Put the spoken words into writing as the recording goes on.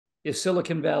is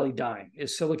Silicon Valley dying?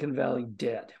 Is Silicon Valley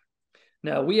dead?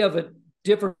 Now, we have a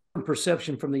different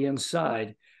perception from the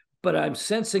inside, but I'm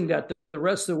sensing that the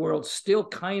rest of the world's still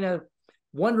kind of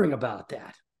wondering about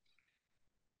that.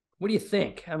 What do you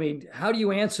think? I mean, how do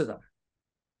you answer them?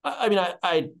 I mean,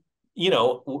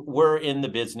 we're in the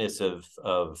business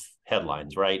of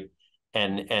headlines, right?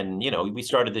 And we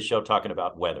started the show talking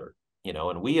about weather,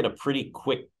 and we in a pretty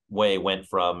quick way went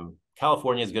from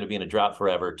California is going to be in a drought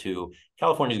forever to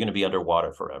California is going to be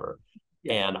underwater forever.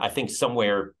 Yeah. And I think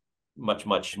somewhere much,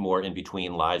 much more in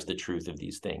between lies the truth of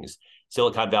these things.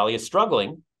 Silicon Valley is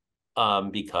struggling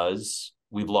because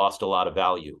we've lost a lot of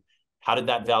value. How did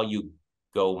that value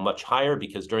go much higher?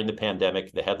 Because during the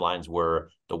pandemic, the headlines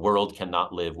were the world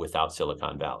cannot live without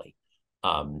Silicon Valley.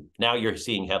 Now you're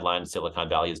seeing headlines, Silicon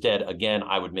Valley is dead. Again,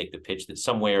 I would make the pitch that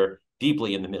somewhere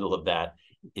deeply in the middle of that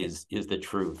is the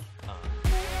truth.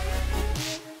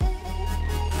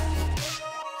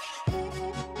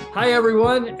 Hi,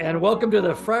 everyone, and welcome to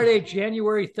the Friday,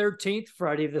 January 13th,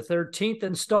 Friday the 13th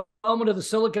installment of the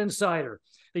Silicon Insider,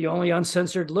 the only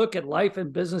uncensored look at life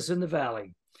and business in the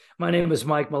Valley. My name is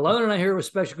Mike Malone, and I'm here with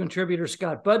special contributor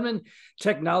Scott Budman,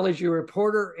 technology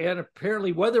reporter and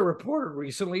apparently weather reporter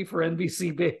recently for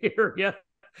NBC Bay Area.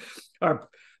 Our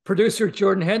producer,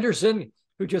 Jordan Henderson,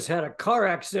 who just had a car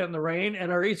accident in the rain,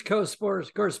 and our East Coast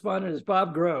sports correspondent is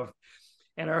Bob Grove.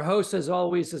 And our host, as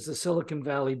always, is the Silicon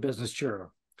Valley Business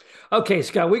Journal. Okay,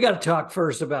 Scott, we got to talk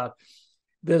first about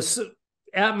this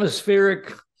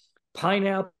atmospheric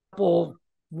pineapple,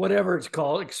 whatever it's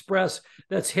called, express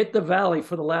that's hit the valley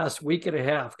for the last week and a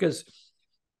half. Because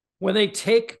when they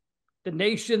take the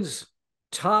nation's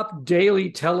top daily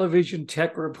television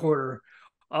tech reporter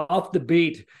off the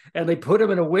beat and they put him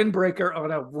in a windbreaker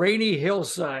on a rainy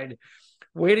hillside,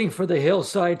 waiting for the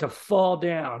hillside to fall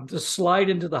down, to slide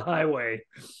into the highway,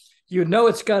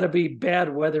 it's got to be bad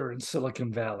weather in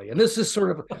Silicon Valley. And this is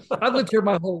sort of, I've lived here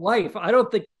my whole life. I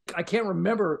can't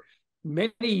remember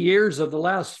many years of the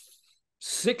last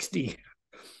 60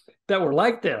 that were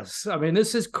like this. I mean,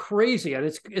 this is crazy.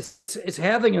 And it's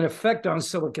having an effect on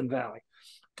Silicon Valley.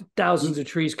 Thousands of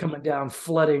trees coming down,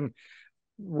 flooding,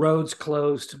 roads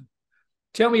closed.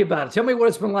 Tell me about it. Tell me what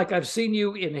it's been like. I've seen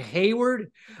you in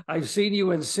Hayward. I've seen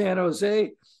you in San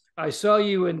Jose. I saw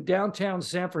you in downtown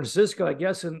San Francisco, I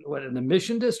guess, in the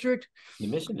Mission District? The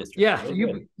Mission District. Yeah,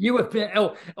 you have been,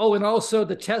 and also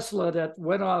the Tesla that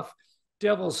went off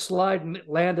Devil's Slide and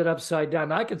landed upside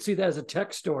down. I can see that as a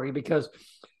tech story because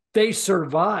they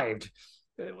survived,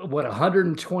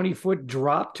 120-foot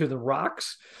drop to the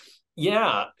rocks?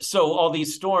 Yeah, so all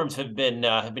these storms have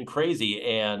been crazy,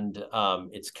 and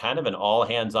it's kind of an all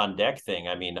hands on deck thing.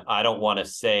 I mean, I don't want to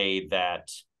say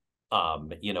that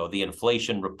the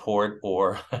inflation report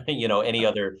or any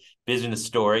other business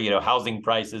story, housing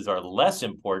prices are less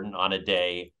important on a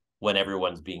day when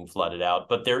everyone's being flooded out,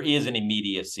 but there is an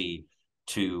immediacy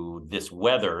to this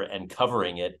weather and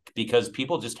covering it because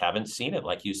people just haven't seen it.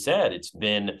 Like you said, it's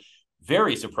been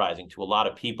very surprising to a lot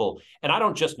of people. And I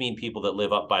don't just mean people that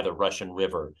live up by the Russian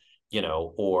River,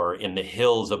 or in the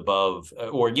hills above,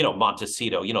 or,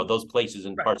 Montecito, those places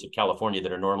in parts of California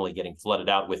that are normally getting flooded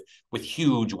out with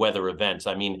huge weather events.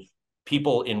 I mean,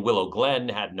 people in Willow Glen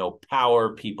had no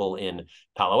power. People in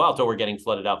Palo Alto were getting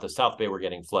flooded out. The South Bay were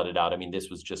getting flooded out. I mean, this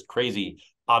was just crazy.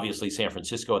 Obviously, San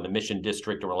Francisco and the Mission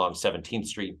District or along 17th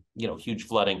Street, huge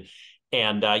flooding.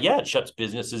 And it shuts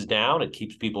businesses down. It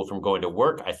keeps people from going to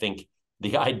work. I think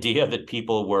the idea that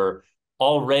people were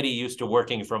already used to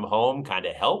working from home kind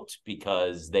of helped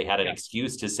because they had an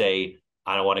excuse to say,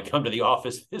 I don't want to come to the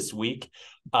office this week.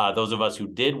 Those of us who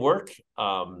did work,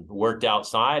 worked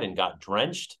outside and got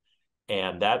drenched.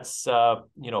 And that's,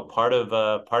 part of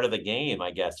the game,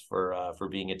 I guess, for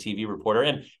being a TV reporter.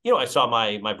 And, I saw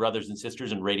my brothers and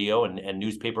sisters in radio and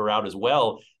newspaper out as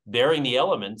well, bearing the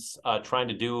elements, trying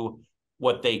to do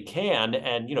what they can.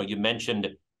 And, you mentioned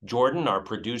Jordan, our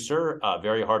producer,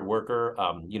 very hard worker.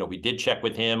 We did check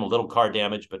with him, a little car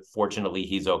damage, but fortunately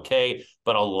he's okay.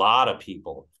 But a lot of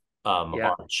people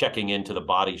are checking into the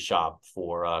body shop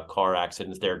for car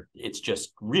accidents there. It's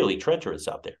just really treacherous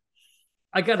out there.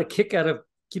 I got a kick out of,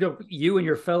 you and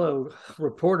your fellow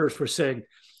reporters for saying,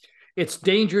 it's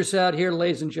dangerous out here,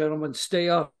 ladies and gentlemen, stay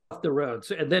off the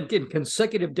roads. And then in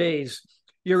consecutive days,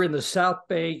 you're in the South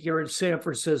Bay, you're in San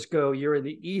Francisco, you're in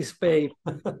the East Bay.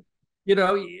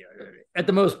 At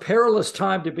the most perilous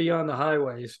time to be on the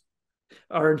highways,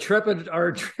 our intrepid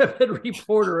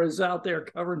reporter is out there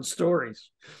covering stories.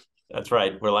 That's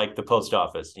right. We're like the post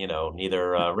office,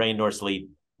 neither rain nor sleet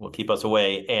will keep us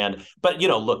away. But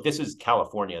look, this is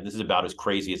California. This is about as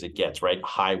crazy as it gets, right?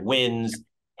 High winds,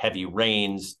 heavy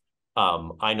rains,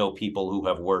 I know people who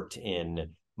have worked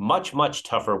in much, much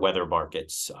tougher weather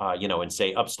markets, in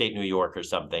say upstate New York or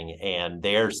something, and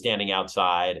they're standing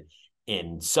outside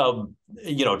in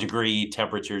degree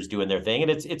temperatures doing their thing.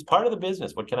 And it's part of the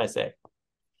business. What can I say?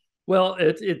 Well,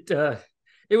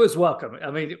 it was welcome.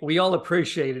 I mean, we all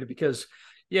appreciated it because,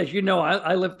 yeah,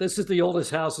 I live. This is the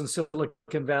oldest house in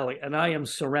Silicon Valley, and I am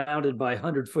surrounded by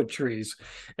 100-foot trees.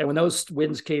 And when those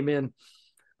winds came in,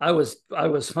 I was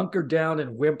hunkered down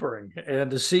and whimpering.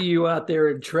 And to see you out there,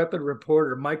 intrepid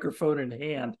reporter, microphone in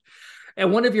hand,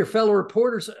 and one of your fellow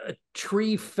reporters, a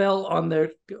tree fell on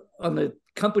the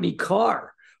company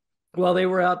car while they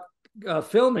were out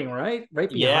filming, right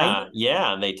behind.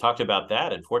 Yeah, and they talked about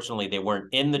that. Unfortunately, they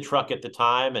weren't in the truck at the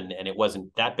time, and it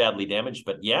wasn't that badly damaged.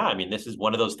 But yeah, I mean, this is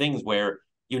one of those things where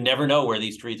you never know where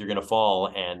these trees are going to fall,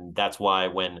 and that's why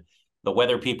when the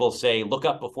weather people say look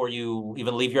up before you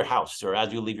even leave your house or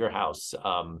as you leave your house,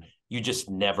 you just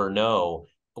never know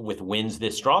with winds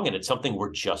this strong, and it's something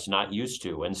we're just not used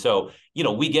to. And so,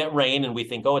 we get rain and we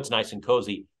think, oh, it's nice and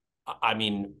cozy. I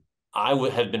mean, I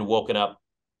would have been woken up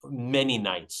many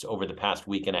nights over the past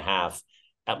week and a half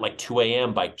at like 2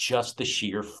 a.m. by just the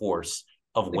sheer force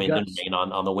of wind and rain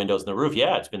on the windows and the roof.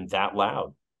 Yeah, it's been that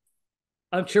loud.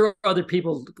 I'm sure other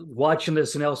people watching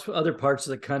this in other parts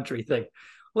of the country think,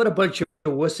 what a bunch of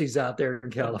wussies out there in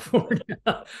California.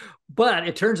 But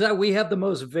it turns out we have the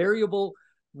most variable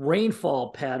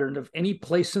rainfall pattern of any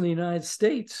place in the United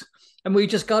States. And we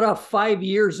just got off 5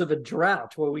 years of a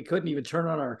drought where we couldn't even turn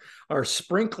on our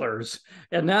sprinklers.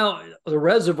 And now the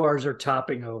reservoirs are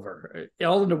topping over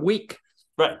all in a week.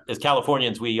 Right. As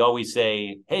Californians, we always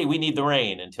say, hey, we need the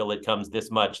rain until it comes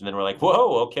this much. And then we're like,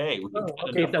 whoa, okay.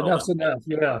 Enough's enough.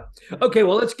 Yeah. Okay,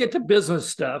 well, let's get to business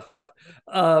stuff.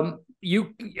 As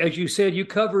you said, you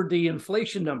covered the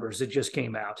inflation numbers that just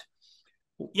came out.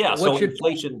 Yeah. So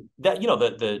inflation, that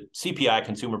the CPI,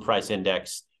 Consumer Price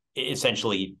Index,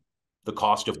 essentially the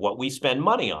cost of what we spend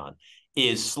money on,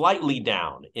 is slightly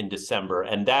down in December,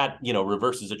 and that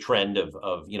reverses a trend of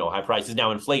high prices.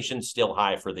 Now, inflation's still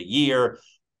high for the year.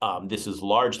 This is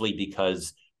largely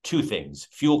because two things: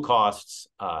 fuel costs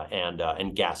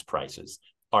and gas prices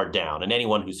are down. And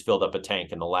anyone who's filled up a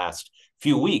tank in the last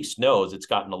few weeks knows it's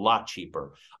gotten a lot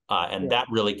cheaper, and that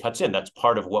really cuts in. That's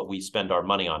part of what we spend our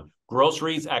money on.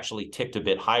 Groceries actually ticked a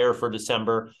bit higher for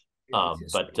December,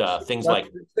 but things like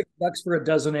 $6 for a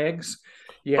dozen eggs.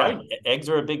 Yeah, right. Eggs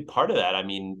are a big part of that. I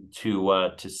mean,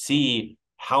 to see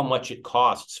how much it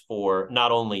costs for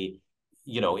not only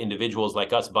individuals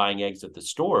like us buying eggs at the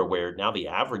store, where now the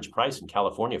average price in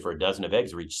California for a dozen of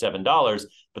eggs reached $7.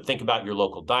 But think about your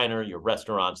local diner, your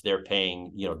restaurants; they're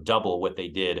paying double what they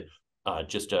did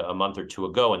just a month or two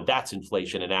ago, and that's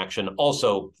inflation in action.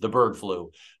 Also, the bird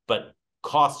flu, but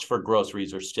costs for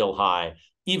groceries are still high,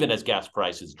 even as gas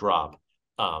prices drop.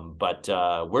 But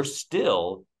we're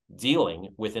still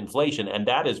dealing with inflation. And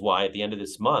that is why at the end of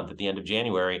this month, at the end of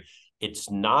January, it's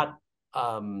not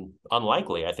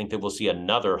unlikely, I think, that we'll see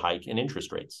another hike in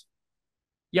interest rates.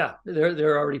 Yeah,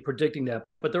 they're already predicting that.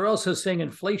 But they're also saying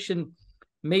inflation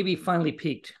maybe finally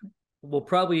peaked.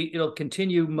 It'll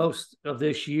continue most of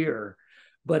this year,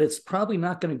 but it's probably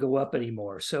not going to go up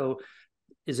anymore. So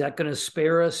is that going to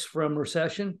spare us from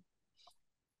recession?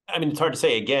 I mean, it's hard to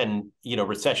say. Again,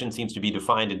 recession seems to be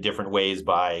defined in different ways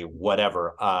by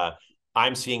whatever.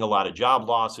 I'm seeing a lot of job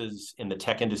losses in the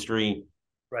tech industry,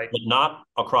 right, but not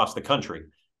across the country.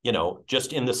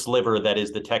 Just in the sliver that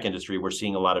is the tech industry, we're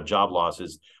seeing a lot of job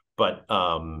losses, but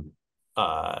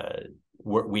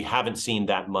we haven't seen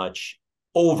that much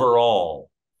overall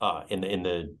in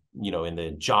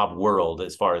the job world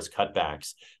as far as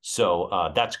cutbacks.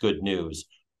 So that's good news,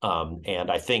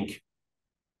 and I think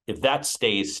if that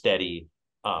stays steady,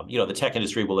 the tech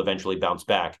industry will eventually bounce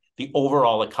back. The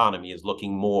overall economy is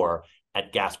looking more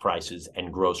at gas prices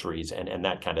and groceries and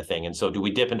that kind of thing. And so do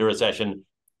we dip into recession?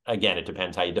 Again, it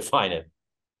depends how you define it.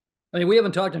 I mean, we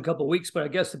haven't talked in a couple of weeks, but I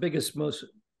guess the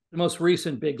most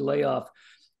recent big layoff,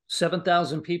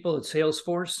 7,000 people at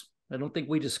Salesforce. I don't think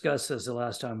we discussed this the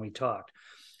last time we talked.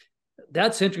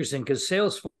 That's interesting because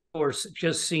Salesforce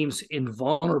just seems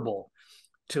invulnerable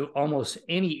to almost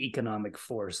any economic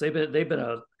force. They've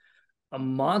been a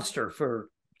monster for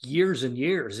years and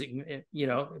years,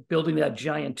 building that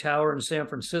giant tower in San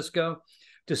Francisco.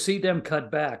 To see them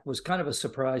cut back was kind of a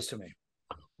surprise to me.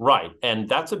 Right. And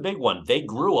that's a big one. They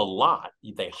grew a lot.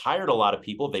 They hired a lot of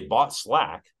people. They bought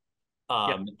Slack.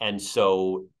 And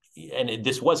so, and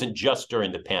this wasn't just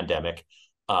during the pandemic,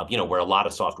 where a lot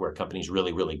of software companies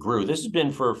really, really grew. This has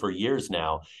been for years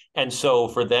now. And so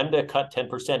for them to cut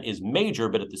 10% is major,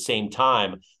 but at the same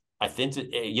time, I think,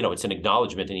 it's an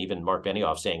acknowledgement, and even Mark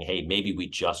Benioff saying, hey, maybe we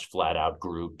just flat out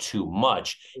grew too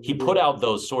much. He put out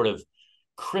those sort of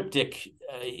cryptic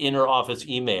inner office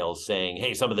emails saying,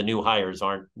 hey, some of the new hires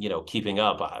aren't, keeping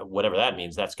up, whatever that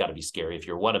means. That's got to be scary if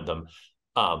you're one of them.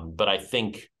 But I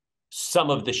think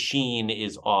some of the sheen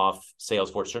is off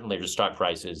Salesforce. Certainly their stock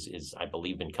price is, I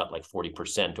believe, been cut like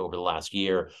 40% over the last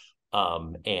year.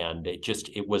 And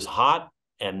it was hot.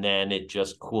 And then it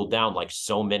just cooled down like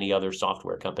so many other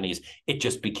software companies. It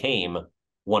just became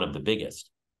one of the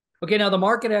biggest. Okay, now the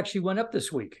market actually went up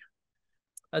this week.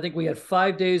 I think we had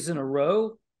 5 days in a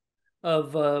row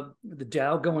of the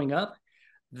Dow going up.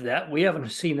 That we haven't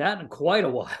seen that in quite a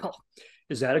while.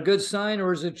 Is that a good sign,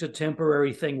 or is it a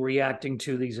temporary thing reacting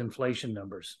to these inflation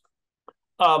numbers?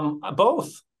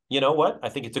 Both. You know what? I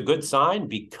think it's a good sign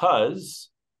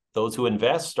because those who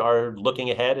invest are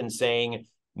looking ahead and saying,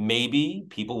 maybe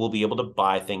people will be able to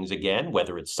buy things again,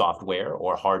 whether it's software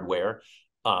or hardware.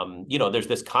 There's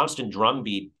this constant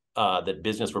drumbeat that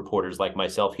business reporters like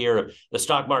myself hear. The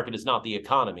stock market is not the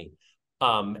economy.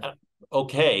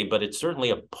 Okay, but it's certainly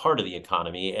a part of the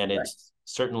economy, and it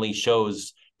certainly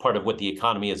shows part of what the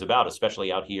economy is about,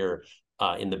 especially out here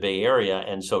in the Bay Area.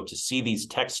 And so to see these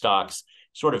tech stocks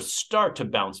sort of start to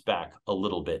bounce back a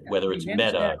little bit, whether it's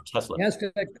Meta, Tesla.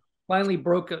 Nasdaq finally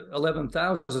broke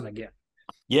 11,000 again.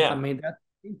 Yeah. I mean, that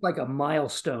seems like a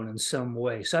milestone in some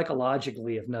way,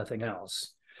 psychologically, if nothing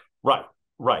else. Right.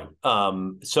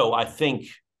 So I think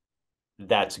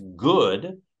that's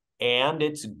good. And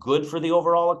it's good for the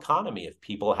overall economy if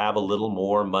people have a little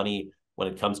more money when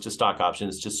it comes to stock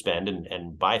options to spend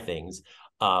and buy things.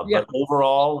 But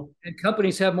overall... And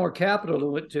companies have more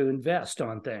capital to invest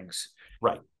on things.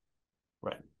 Right.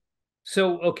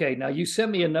 So, okay, now you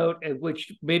sent me a note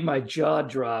which made my jaw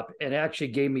drop and actually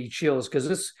gave me chills, because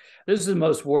this is the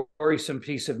most worrisome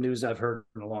piece of news I've heard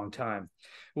in a long time,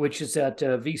 which is that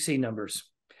VC numbers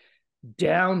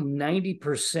down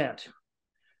 90%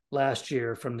 last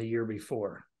year from the year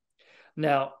before.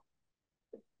 Now,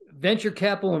 venture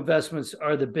capital investments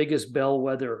are the biggest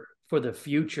bellwether for the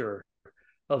future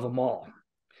of them all.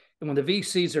 And when the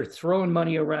VCs are throwing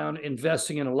money around,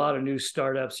 investing in a lot of new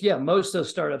startups, most of those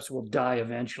startups will die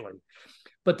eventually.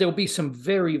 But there'll be some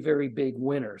very, very big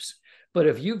winners. But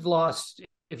if you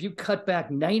cut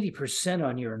back 90%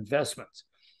 on your investments,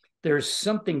 there's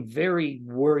something very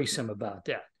worrisome about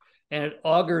that. And it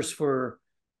augurs for,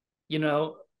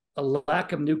 a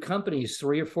lack of new companies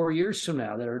 3 or 4 years from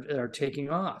now that are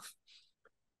taking off.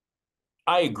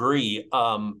 I agree.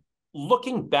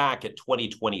 Looking back at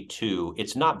 2022,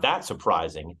 it's not that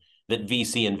surprising that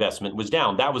VC investment was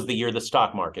down. That was the year the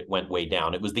stock market went way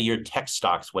down. It was the year tech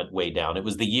stocks went way down. It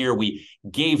was the year we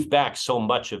gave back so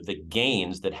much of the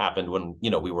gains that happened when,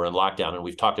 we were in lockdown, and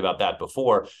we've talked about that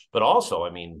before. But also,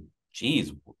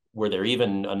 were there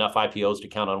even enough IPOs to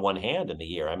count on one hand in the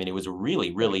year? It was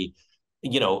really, really,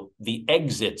 the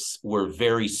exits were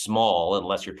very small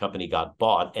unless your company got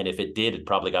bought. And if it did, it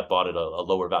probably got bought at a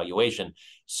lower valuation.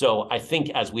 So I think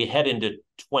as we head into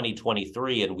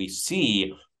 2023 and we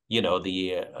see,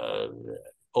 the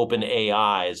open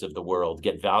AIs of the world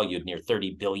get valued near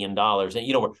 $30 billion.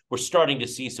 And, we're starting to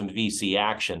see some VC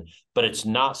action, but it's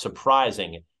not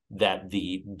surprising that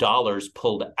the dollars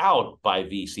pulled out by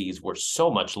VCs were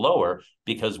so much lower,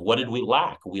 because what did we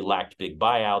lack? We lacked big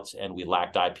buyouts and we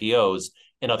lacked IPOs.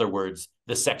 In other words,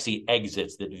 the sexy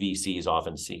exits that VCs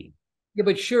often see. Yeah,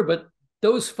 but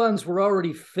those funds were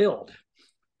already filled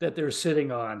that they're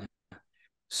sitting on.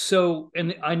 So,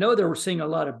 and I know they were seeing a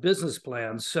lot of business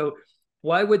plans. So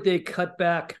why would they cut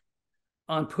back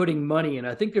on putting money in?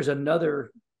 I think there's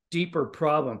another deeper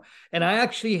problem. And I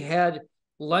actually had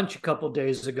lunch a couple of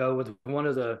days ago with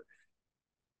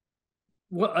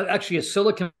actually a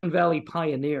Silicon Valley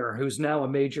pioneer who's now a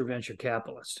major venture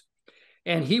capitalist.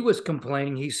 And he was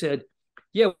complaining. He said,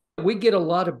 we get a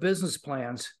lot of business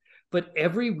plans, but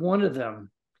every one of them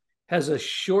has a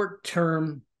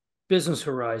short-term business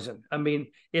horizon.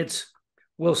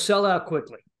 We'll sell out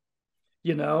quickly.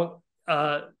 None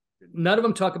of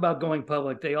them talk about going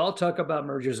public. They all talk about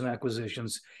mergers and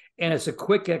acquisitions, and it's a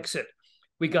quick exit.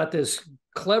 We got this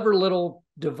clever little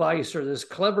device or this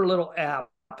clever little app.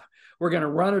 We're going to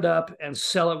run it up and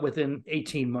sell it within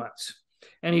 18 months.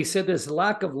 And he said this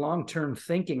lack of long-term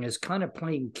thinking is kind of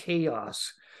playing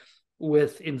chaos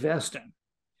with investing.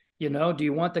 Do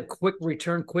you want the quick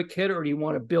return, quick hit, or do you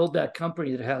want to build that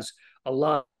company that has a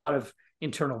lot of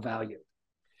internal value?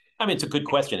 It's a good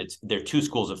question. There are two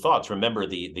schools of thoughts. Remember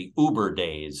the Uber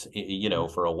days,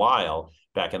 for a while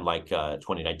back in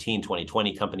 2019,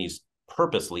 2020, companies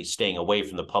purposely staying away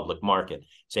from the public market,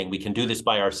 saying we can do this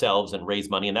by ourselves and raise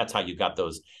money. And that's how you got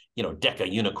those,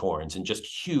 Deca unicorns and just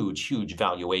huge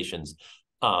valuations.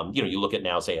 You look at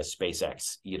now, say, a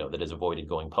SpaceX, that has avoided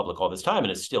going public all this time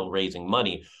and is still raising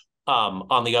money.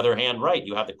 On the other hand, right,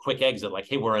 you have the quick exit, like,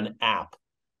 hey, we're an app.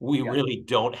 We really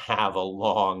don't have a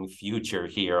long future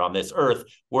here on this earth.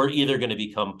 We're either going to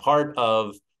become part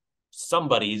of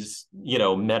somebody's,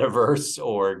 metaverse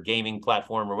or gaming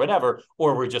platform or whatever,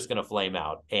 or we're just going to flame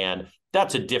out. And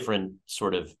that's a different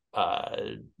sort of,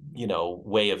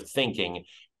 way of thinking.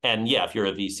 And yeah, if you're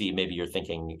a VC, maybe you're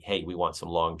thinking, hey, we want some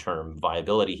long-term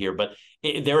viability here. But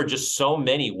there are just so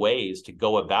many ways to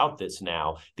go about this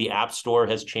now. The App Store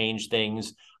has changed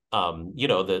things.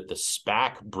 The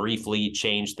SPAC briefly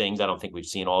changed things. I don't think we've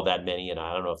seen all that many, and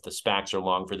I don't know if the SPACs are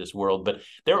long for this world, but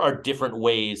there are different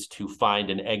ways to find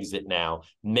an exit now,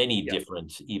 many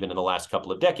different, even in the last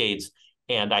couple of decades.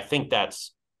 And I think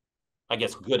that's, I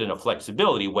guess, good in a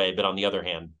flexibility way. But on the other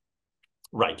hand,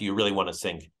 right, do you really want to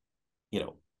sink,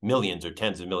 millions or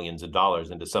tens of millions of dollars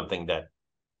into something that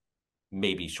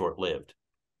may be short-lived?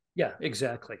 Yeah,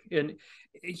 exactly. And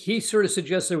he sort of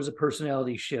suggests there was a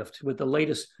personality shift with the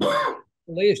latest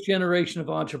generation of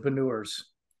entrepreneurs.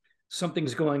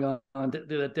 Something's going on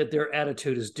that their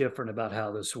attitude is different about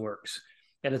how this works.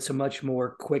 And it's a much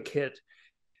more quick hit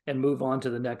and move on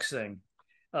to the next thing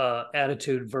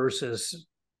attitude versus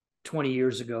 20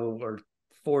 years ago or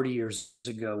 40 years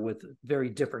ago, with a very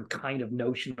different kind of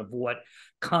notion of what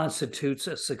constitutes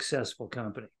a successful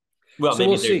company. Well, so maybe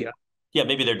we'll see. Yeah,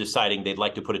 maybe they're deciding they'd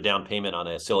like to put a down payment on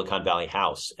a Silicon Valley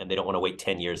house, and they don't want to wait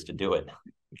 10 years to do it.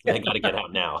 They got to get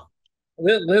out now.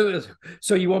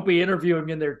 So you won't be interviewing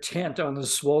in their tent on the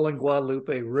swollen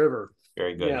Guadalupe River.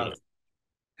 Very good.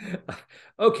 Yeah.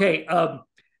 Okay.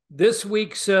 This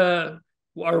week's our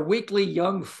weekly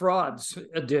Young Frauds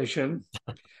edition.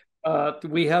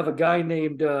 We have a guy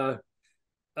named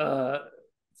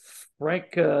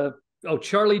Frank.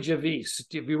 Charlie Javis.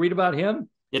 Did you read about him?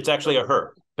 It's actually a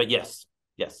her, but yes.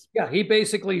 Yeah, he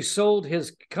basically sold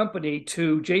his company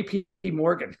to J.P.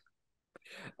 Morgan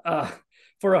for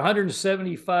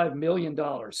 $175 million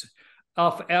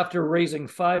after raising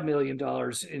 $5 million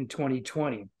in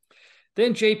 2020.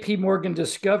 Then J.P. Morgan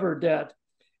discovered that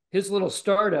his little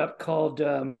startup called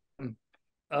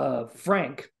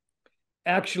Frank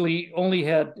actually only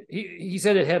had, he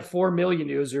said it had 4 million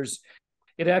users.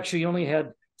 It actually only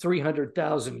had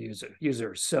 300,000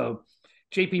 users. So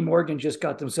JP Morgan just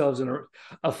got themselves in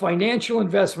a financial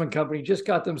investment company, just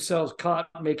got themselves caught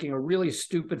making a really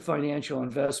stupid financial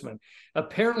investment,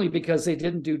 apparently because they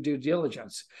didn't do due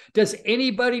diligence. Does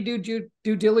anybody do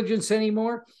due diligence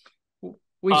anymore?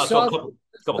 We saw a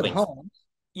couple things.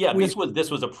 Yeah, this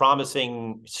was a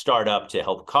promising startup to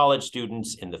help college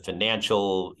students in the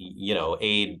financial,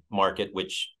 aid market,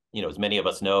 which, as many of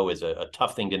us know, is a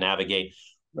tough thing to navigate.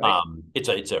 Right.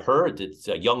 It's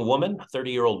a young woman, a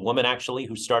 30-year-old woman, actually,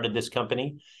 who started this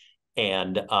company.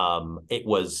 And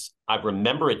I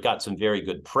remember it got some very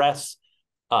good press.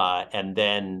 And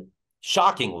then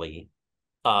shockingly,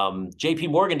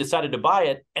 JP Morgan decided to buy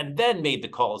it and then made the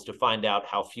calls to find out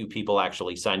how few people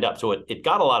actually signed up. So it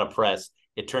got a lot of press.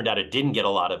 It turned out it didn't get a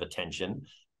lot of attention.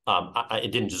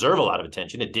 It didn't deserve a lot of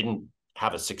attention. It didn't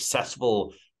have a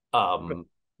successful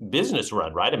business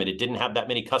run, right? I mean, it didn't have that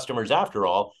many customers after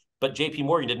all, but JP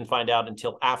Morgan didn't find out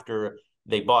until after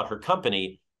they bought her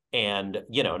company. And,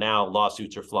 now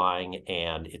lawsuits are flying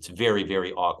and it's very,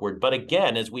 very awkward. But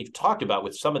again, as we've talked about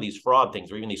with some of these fraud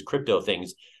things or even these crypto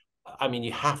things, I mean,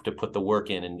 you have to put the work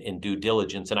in due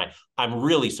diligence. And I'm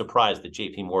really surprised that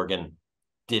JP Morgan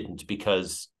didn't,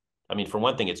 because, I mean, for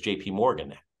one thing, it's JP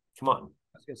Morgan. Come on.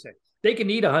 I was going to say, they can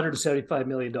eat $175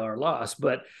 million loss,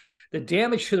 but the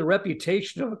damage to the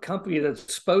reputation of a company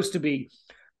that's supposed to be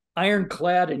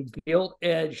ironclad and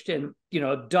gilt-edged and,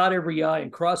 dot every I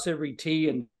and cross every T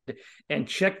and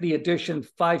check the addition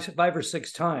five or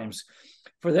six times,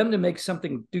 for them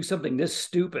to do something this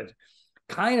stupid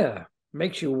kind of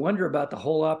makes you wonder about the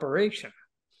whole operation.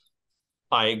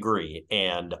 I agree.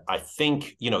 And I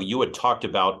think, you had talked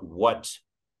about what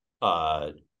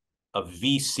a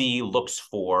VC looks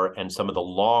for and some of the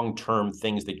long-term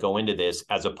things that go into this,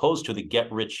 as opposed to the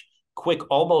get-rich-quick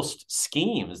almost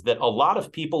schemes that a lot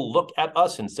of people look at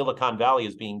us in Silicon Valley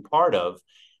as being part of.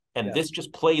 And this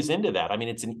just plays into that. I mean,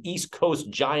 it's an East Coast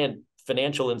giant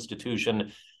financial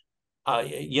institution,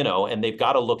 and they've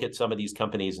got to look at some of these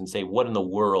companies and say, what in the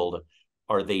world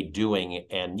are they doing?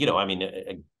 And,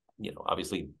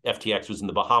 obviously FTX was in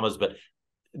the Bahamas, but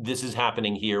this is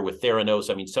happening here with Theranos.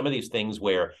 I mean, some of these things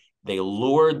where they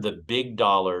lured the big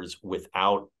dollars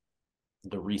without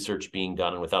the research being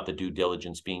done and without the due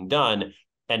diligence being done,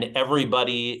 and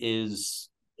everybody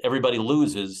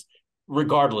loses,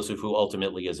 regardless of who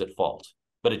ultimately is at fault.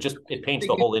 But it paints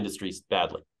the whole industry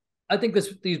badly. I think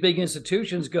these big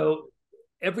institutions go,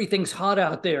 everything's hot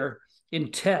out there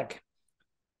in tech.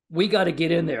 We got to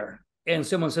get in there. And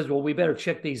someone says, well, we better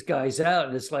check these guys out.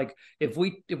 And it's like, if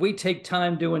we take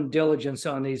time doing diligence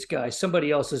on these guys,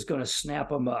 somebody else is going to snap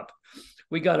them up.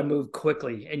 We got to move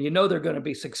quickly. And they're going to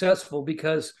be successful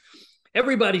because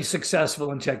everybody's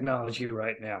successful in technology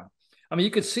right now. I mean,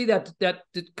 you could see that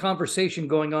conversation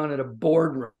going on in a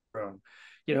boardroom,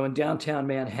 in downtown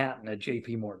Manhattan at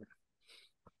JP Morgan.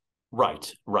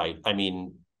 Right. I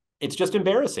mean, it's just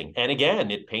embarrassing. And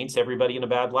again, it paints everybody in a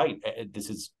bad light. This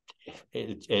is,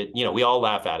 we all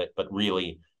laugh at it, but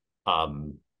really,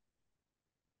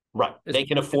 right. They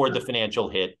can afford the financial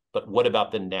hit, but what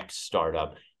about the next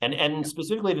startup? And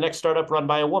specifically the next startup run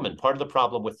by a woman. Part of the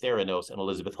problem with Theranos and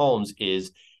Elizabeth Holmes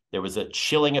is there was a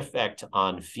chilling effect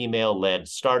on female-led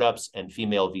startups and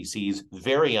female VCs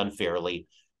very unfairly.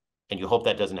 And you hope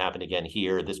that doesn't happen again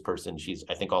here. This person, she's,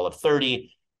 I think, all of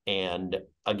 30. And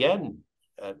again,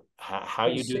 how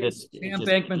you do this. Sam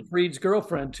Bankman-Fried's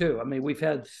girlfriend, too. I mean, we've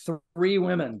had 3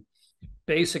 women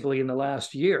basically in the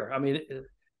last year. I mean,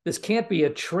 this can't be a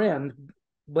trend,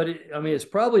 but it's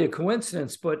probably a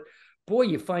coincidence. But boy,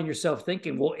 you find yourself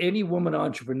thinking, will any woman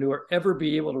entrepreneur ever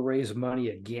be able to raise money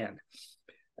again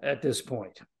at this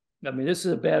point? I mean, this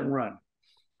is a bad run.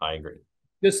 I agree.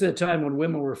 This is a time when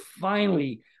women were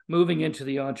finally moving into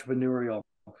the entrepreneurial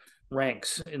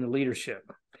ranks in the leadership.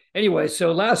 Anyway,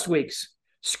 so last week's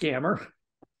scammer,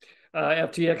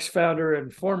 FTX founder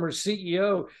and former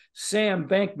CEO Sam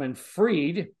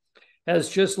Bankman-Fried has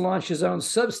just launched his own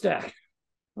Substack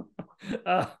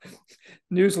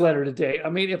newsletter today. I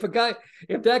mean, if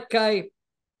that guy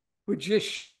would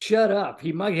just shut up,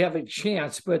 he might have a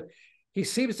chance, but he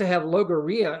seems to have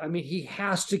logorrhea. I mean, he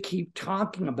has to keep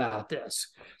talking about this.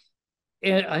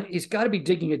 And he's got to be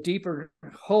digging a deeper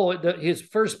hole. His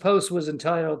first post was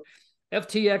entitled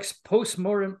FTX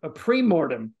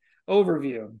Pre-Mortem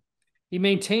Overview. He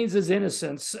maintains his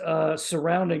innocence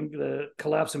surrounding the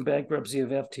collapse and bankruptcy of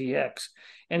FTX.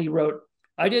 And he wrote,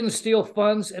 I didn't steal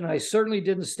funds, and I certainly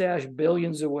didn't stash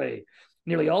billions away.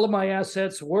 Nearly all of my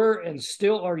assets were and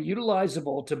still are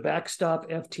utilizable to backstop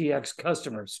FTX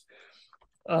customers.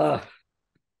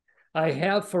 I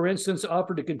have, for instance,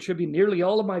 offered to contribute nearly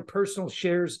all of my personal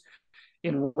shares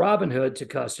in Robinhood to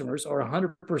customers, or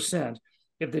 100%,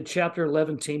 if the Chapter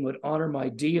 11 team would honor my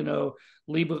D&O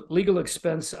legal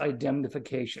expense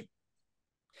indemnification.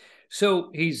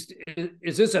 So is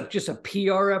this just a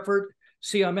PR effort?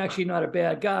 See, I'm actually not a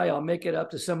bad guy. I'll make it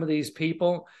up to some of these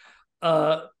people.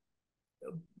 But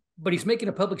he's making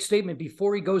a public statement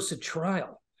before he goes to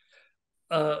trial.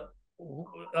 I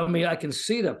mean, I can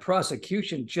see the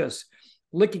prosecution just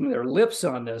licking their lips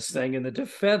on this thing, and the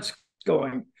defense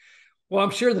going, well, I'm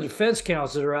sure the defense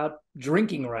counsel are out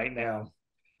drinking right now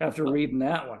after reading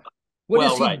that one.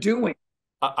 What is he doing?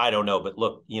 I don't know, but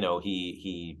look,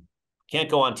 he can't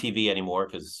go on TV anymore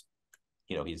because,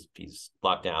 he's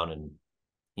locked down and,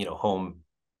 home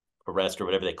arrest or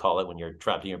whatever they call it when you're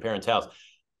trapped in your parents' house.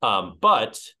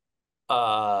 But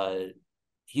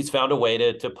he's found a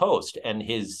way to post, and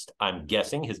I'm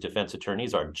guessing his defense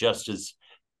attorneys are just as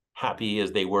happy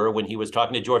as they were when he was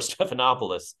talking to George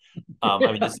Stephanopoulos. I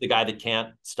mean, this is the guy that can't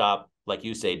stop, like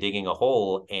you say, digging a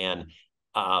hole, and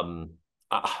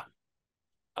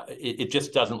it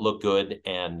just doesn't look good.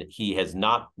 And he has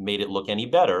not made it look any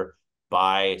better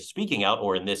by speaking out,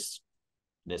 or in this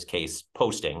case,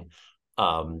 posting.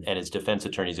 And his defense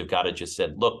attorneys have got to just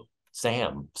said, look,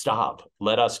 Sam, stop.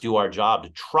 Let us do our job to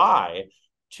try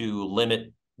to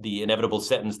limit the inevitable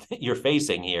sentence that you're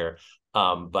facing here.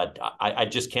 But I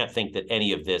just can't think that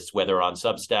any of this, whether on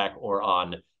Substack or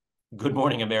on Good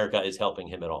Morning America, is helping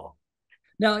him at all.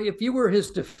 Now, if you were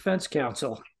his defense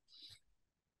counsel,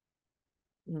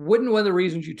 wouldn't one of the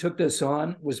reasons you took this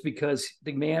on was because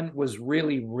the man was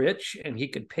really rich and he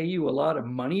could pay you a lot of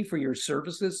money for your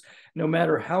services, no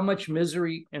matter how much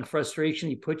misery and frustration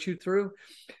he put you through?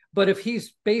 But if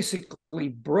he's basically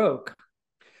broke,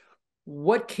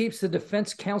 what keeps the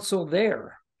defense counsel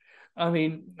there? I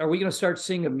mean, are we going to start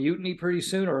seeing a mutiny pretty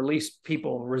soon, or at least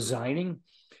people resigning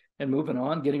and moving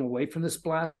on, getting away from this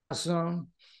blast zone?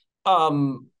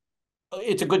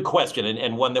 It's a good question,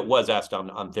 and one that was asked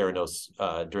on Theranos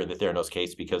during the Theranos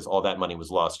case, because all that money was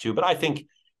lost too. But I think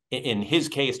in his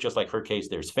case, just like her case,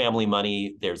 there's family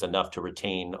money. There's enough to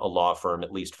retain a law firm,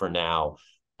 at least for now.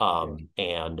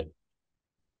 And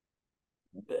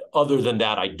other than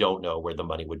that, I don't know where the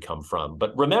money would come from.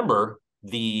 But remember,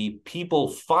 the people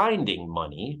finding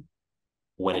money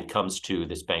when it comes to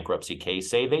this bankruptcy case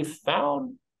say they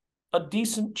found a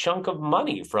decent chunk of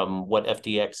money from what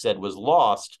FTX said was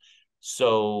lost.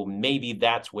 So maybe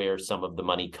that's where some of the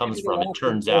money comes from. It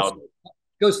turns out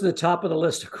goes to the top of the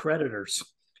list of creditors.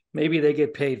 Maybe they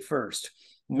get paid first.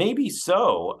 Maybe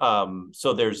so.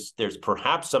 So there's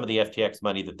perhaps some of the FTX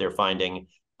money that they're finding,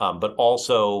 but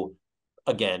also,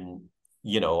 again,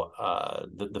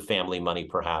 the family money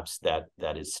perhaps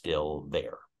that is still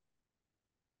there.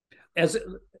 As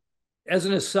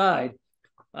an aside,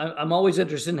 I'm always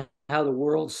interested in how the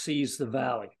world sees the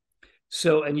Valley.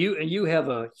 So, and you have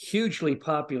a hugely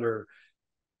popular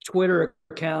Twitter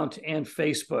account and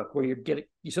Facebook where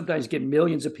you sometimes get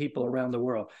millions of people around the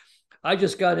world. I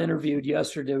just got interviewed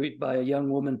yesterday by a young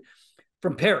woman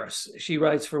from Paris. She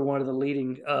writes for one of the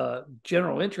leading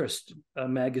general interest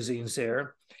magazines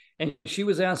there. And she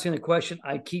was asking a question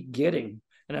I keep getting,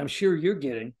 and I'm sure you're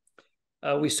getting.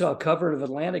 We saw a cover of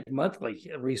Atlantic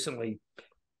Monthly recently.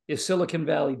 Is Silicon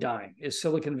Valley dying? Is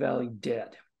Silicon Valley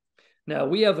dead? Now,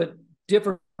 we have a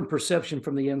different perception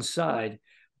from the inside,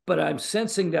 but I'm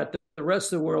sensing that the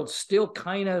rest of the world's still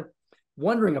kind of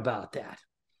wondering about that.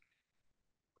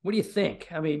 What do you think?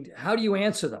 I mean, how do you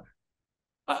answer them?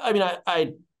 I mean,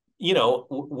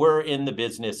 we're in the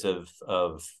business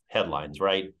of headlines,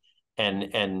 right?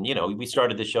 And we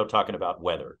started the show talking about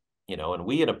weather, and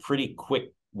we in a pretty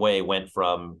quick way went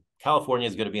from California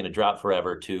is going to be in a drought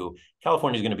forever to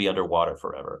California is going to be underwater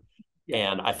forever.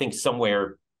 Yeah. And I think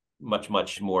somewhere much,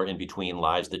 much more in between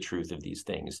lies the truth of these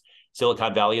things.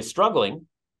 Silicon Valley is struggling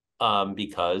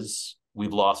because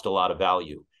we've lost a lot of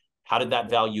value. How did that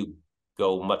value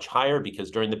go much higher? Because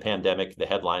during the pandemic, the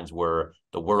headlines were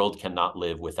the world cannot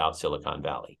live without Silicon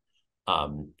Valley.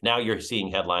 Now you're seeing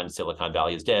headlines, Silicon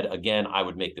Valley is dead. Again, I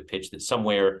would make the pitch that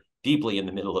somewhere deeply in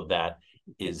the middle of that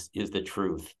is the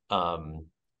truth.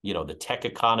 The tech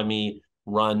economy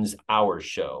runs our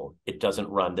show. It doesn't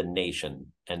run the nation.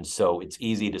 And so it's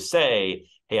easy to say,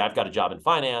 hey, I've got a job in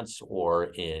finance or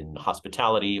in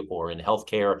hospitality or in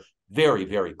healthcare, very,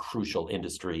 very crucial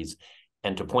industries.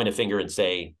 And to point a finger and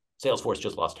say, Salesforce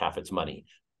just lost half its money,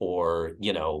 or,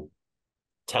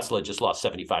 Tesla just lost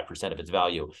 75% of its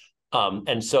value.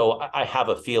 And so I have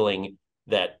a feeling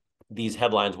that these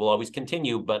headlines will always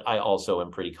continue, but I also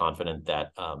am pretty confident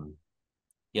that,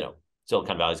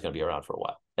 Silicon Valley is going to be around for a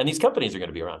while. And these companies are going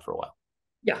to be around for a while.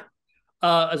 Yeah.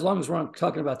 As long as we're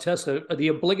talking about Tesla, the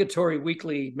obligatory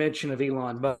weekly mention of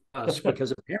Elon Musk,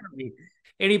 because apparently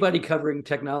anybody covering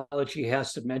technology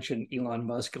has to mention Elon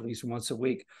Musk at least once a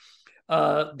week.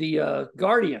 The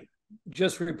Guardian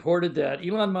just reported that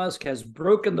Elon Musk has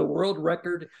broken the world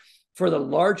record for the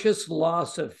largest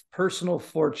loss of personal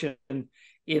fortune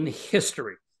in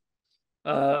history.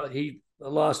 He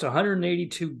lost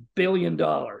 $182 billion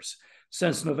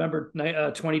since November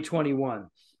 2021,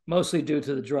 mostly due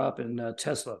to the drop in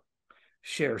Tesla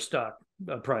share stock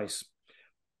price.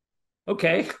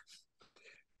 Okay,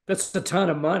 that's a ton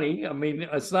of money. I mean,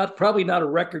 it's probably not a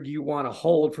record you want to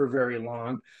hold for very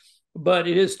long, but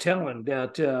it is telling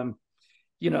that,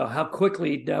 how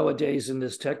quickly nowadays in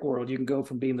this tech world, you can go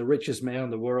from being the richest man in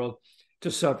the world to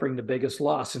suffering the biggest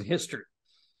loss in history.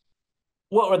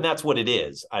 Well, and that's what it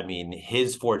is. I mean,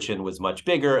 his fortune was much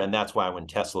bigger, and that's why when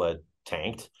Tesla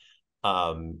tanked,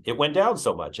 it went down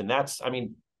so much. And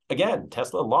again,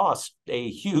 Tesla lost a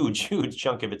huge, huge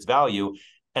chunk of its value,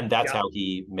 and that's how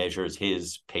he measures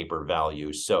his paper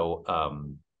value. So,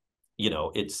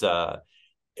 it's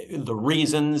the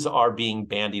reasons are being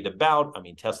bandied about. I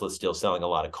mean, Tesla's still selling a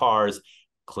lot of cars.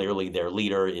 Clearly, their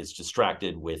leader is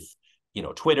distracted with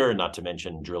Twitter, not to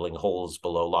mention drilling holes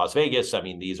below Las Vegas. I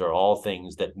mean, these are all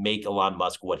things that make Elon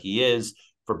Musk what he is,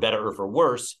 for better or for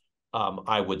worse.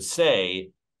 I would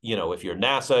say, if you're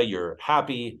NASA, you're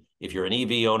happy. If you're an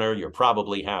EV owner, you're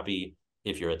probably happy.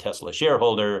 If you're a Tesla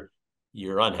shareholder,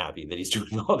 you're unhappy that he's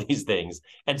doing all these things.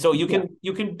 And so you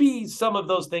can be some of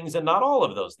those things and not all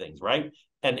of those things, right?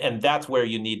 And that's where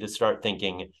you need to start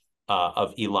thinking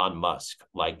of Elon Musk.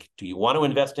 Like, do you want to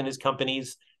invest in his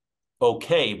companies?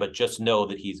 Okay, but just know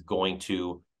that he's going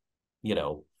to,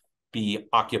 be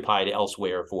occupied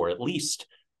elsewhere for at least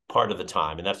part of the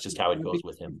time. And that's just how it goes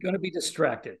with him. Going to be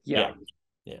distracted. Yeah.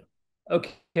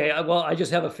 Okay. Well, I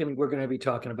just have a feeling we're going to be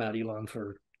talking about Elon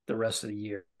for the rest of the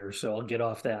year. So I'll get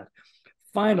off that.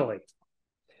 Finally,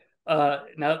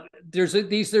 now there's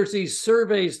these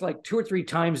surveys like 2 or 3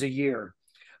 times a year,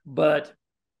 but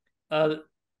a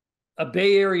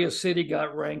Bay Area city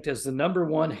got ranked as the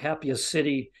 #1 happiest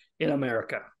city in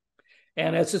America.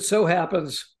 And as it so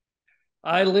happens,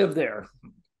 I live there.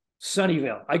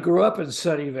 Sunnyvale. I grew up in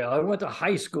Sunnyvale. I went to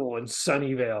high school in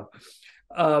Sunnyvale.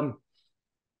 Um,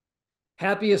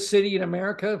 Happiest city in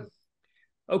America.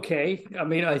 Okay. I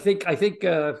mean, I think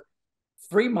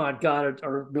Fremont got it,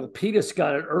 or Milpitas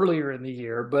got it earlier in the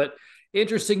year, but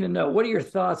interesting to know. What are your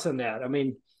thoughts on that? I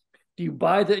mean, do you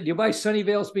buy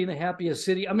Sunnyvale as being the happiest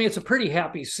city? I mean, it's a pretty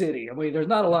happy city. I mean, there's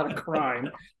not a lot of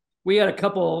crime. We had a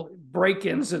couple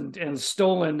break-ins and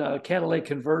stolen catalytic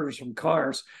converters from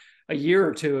cars a year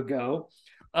or two ago.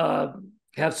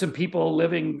 Have some people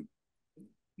living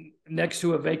next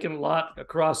to a vacant lot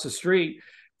across the street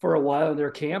for a while in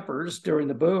their campers during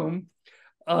the boom.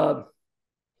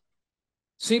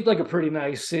 Seemed like a pretty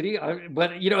nice city,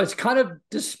 but it's kind of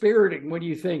dispiriting when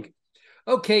you think,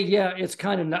 okay, yeah, it's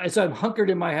kind of nice. I'm hunkered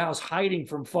in my house hiding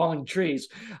from falling trees.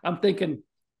 I'm thinking,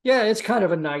 yeah, it's kind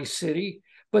of a nice city,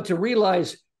 but to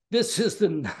realize this is the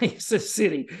nicest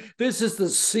city, this is the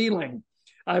ceiling.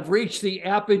 I've reached the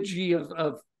apogee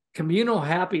of communal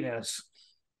happiness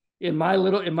in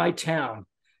my town.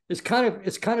 It's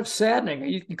kind of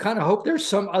saddening. You kind of hope there's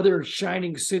some other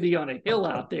shining city on a hill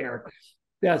out there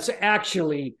that's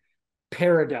actually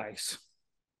paradise.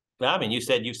 I mean, you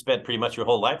said you've spent pretty much your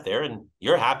whole life there and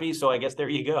you're happy. So I guess there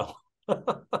you go.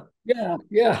 Yeah.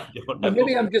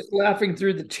 Maybe I'm just laughing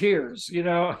through the tears, you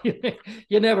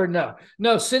never know.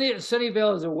 No,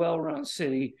 Sunnyvale is a well-run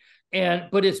city.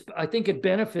 But I think it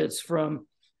benefits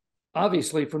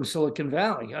obviously from Silicon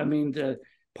Valley. I mean,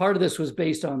 part of this was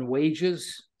based on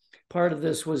wages. Part of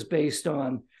this was based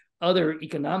on other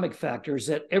economic factors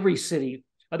that every city,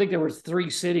 I think there were 3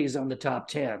 cities on the top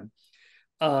 10.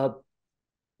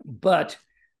 But,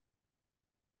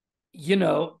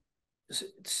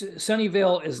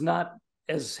 Sunnyvale is not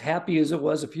as happy as it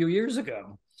was a few years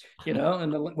ago,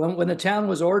 and when the town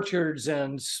was orchards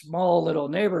and small little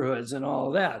neighborhoods and all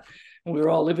of that, and we were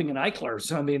all living in Eichler.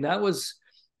 So, I mean, that was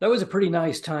a pretty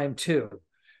nice time too.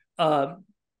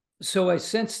 So I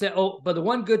sensed that, but the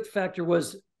one good factor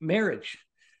was marriage.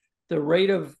 The rate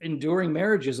of enduring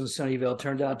marriages in Sunnyvale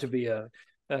turned out to be a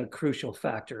crucial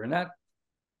factor. And that,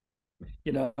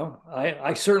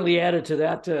 I certainly added to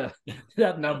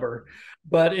that number.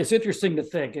 But it's interesting to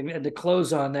think and to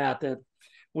close on that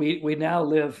we now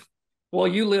live, well,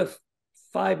 you live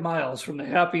 5 miles from the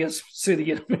happiest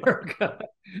city in America.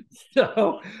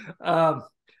 So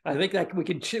I think that we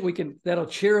can that'll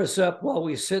cheer us up while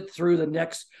we sit through the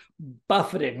next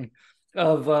buffeting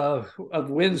of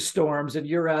windstorms, and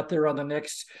you're out there on the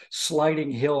next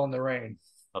sliding hill in the rain.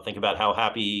 I'll think about how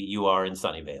happy you are in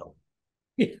Sunnyvale.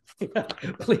 Yeah,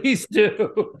 please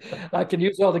do. I can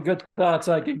use all the good thoughts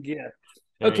I can get.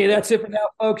 Okay, that's it for now,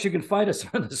 folks. You can find us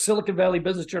on the Silicon Valley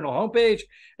Business Journal homepage,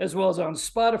 as well as on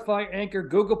Spotify, Anchor,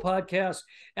 Google Podcasts,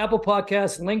 Apple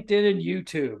Podcasts, LinkedIn, and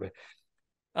YouTube.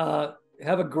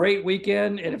 Have a great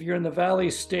weekend, and if you're in the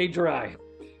Valley, stay dry.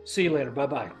 See you later.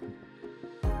 Bye-bye.